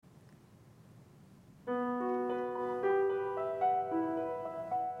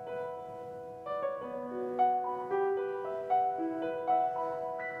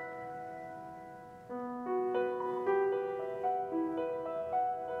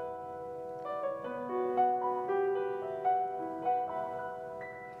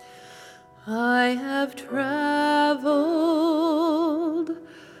I have traveled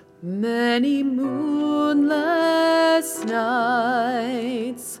many moonless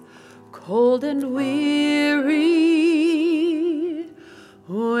nights, cold and weary,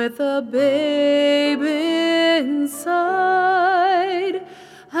 with a babe inside,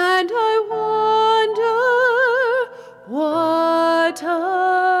 and I wonder what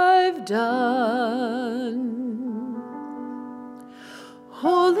I've done.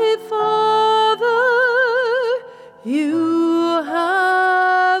 Holy Father, you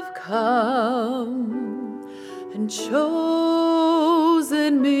have come and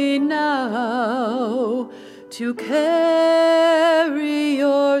chosen me now to carry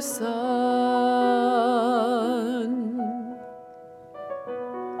your Son.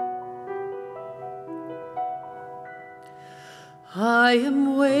 I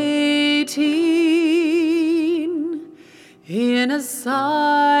am waiting in a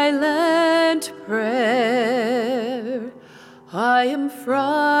silent prayer. I am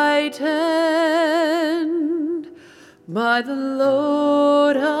frightened by the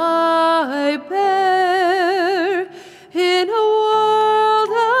load I bear in a world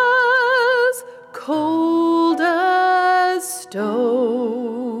as cold as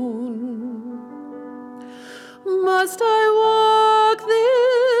stone. Must I walk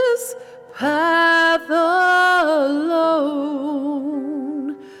this path alone?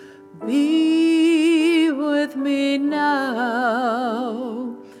 Be with me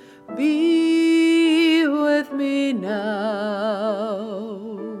now. Be with me now.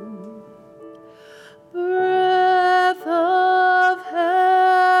 Breath of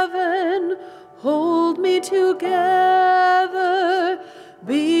heaven, hold me together.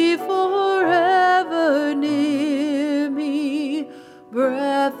 Be forever near me.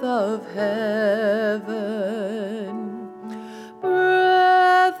 Breath of heaven.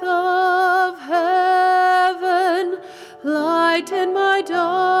 Breath of heaven, lighten my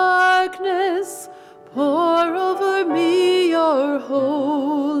darkness. Pour over me your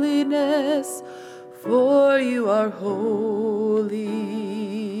holiness, for you are holy.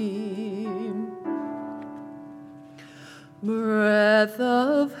 Breath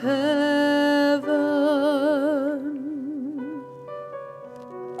of heaven.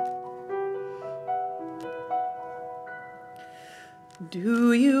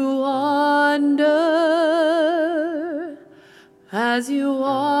 Do you wonder as you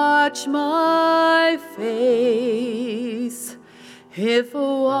watch my face, if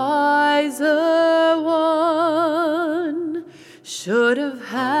a wiser one should have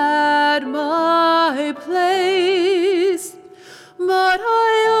had my place? But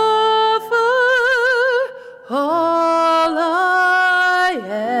I offer all I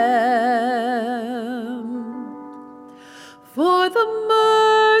am for the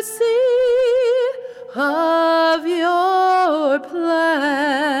mercy of your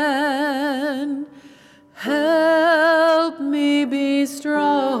plan. Help me be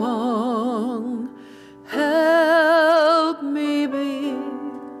strong. Help me be.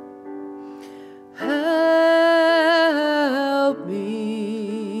 Help me.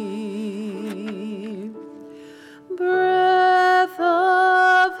 Breath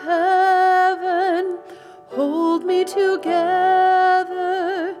of heaven, hold me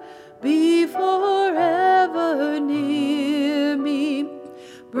together. Be forever near me.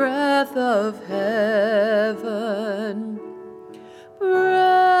 Breath of heaven.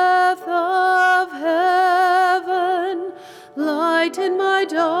 Breath of heaven, lighten my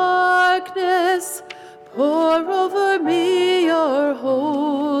darkness. Pour over me your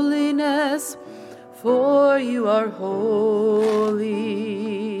holiness, for you are holy.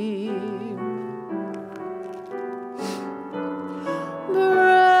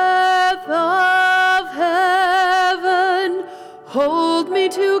 Breath of heaven, hold me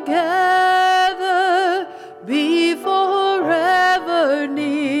together. Be forever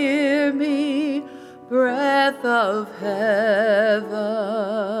near me. Breath of heaven.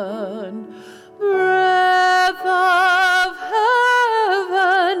 Breath of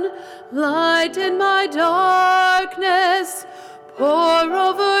heaven, lighten my darkness. Pour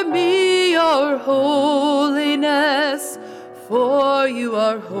over me your holiness, for you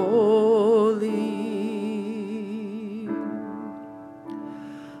are holy.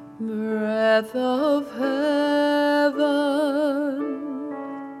 Breath of heaven.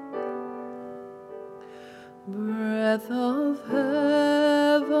 Breath of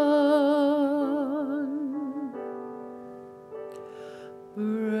heaven.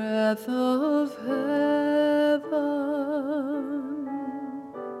 Breath of heaven.